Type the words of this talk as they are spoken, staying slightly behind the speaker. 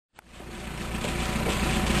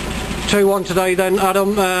2-1 today then,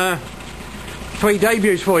 Adam. 3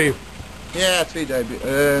 debuts for you. Yeah, 3 debuts.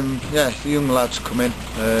 Yeah, the young lads come in.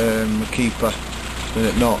 The keeper,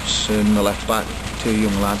 the Knots, and the left back, 2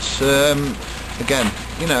 young lads. Again,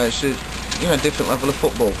 you know, it's a different level of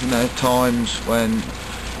football. You know, times when,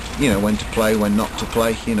 you know, when to play, when not to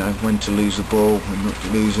play. You know, when to lose the ball, when not to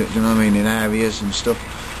lose it. You know what I mean? In areas and stuff.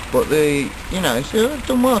 But you know, they've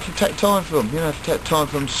done well to take time for them. You know, to take time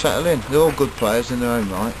for them to settle in. They're all good players in their own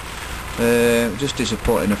right. Just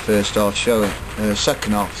disappointing the first half showing.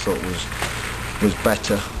 Second half I thought was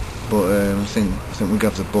better, but I think we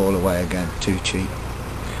gave the ball away again, too cheap.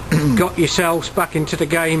 Got yourselves back into the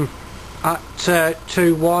game at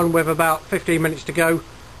 2-1 with about 15 minutes to go.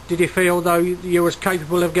 Did you feel though you was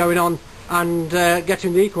capable of going on and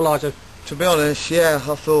getting the equaliser? To be honest, yeah,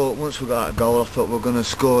 I thought once we got that goal, I thought we were going to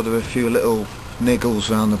score. There were a few little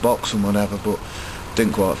niggles around the box and whatever, but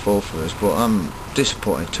didn't quite fall for us. But I'm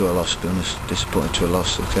disappointed to a loss, to be honest. Disappointed to a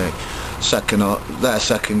loss. Okay, their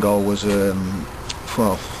second goal was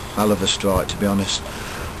well, hell of a strike, to be honest.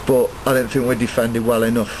 But I didn't think we defended well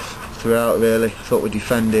enough throughout. Really, I thought we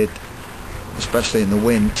defended, especially in the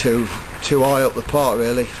wind, too high up the park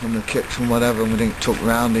really, from the kicks and whatever, and we didn't tuck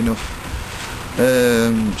round enough.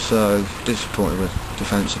 So disappointed with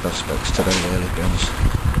defensive aspects today, really, to be honest.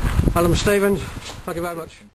 Alan Stevens, thank you very much.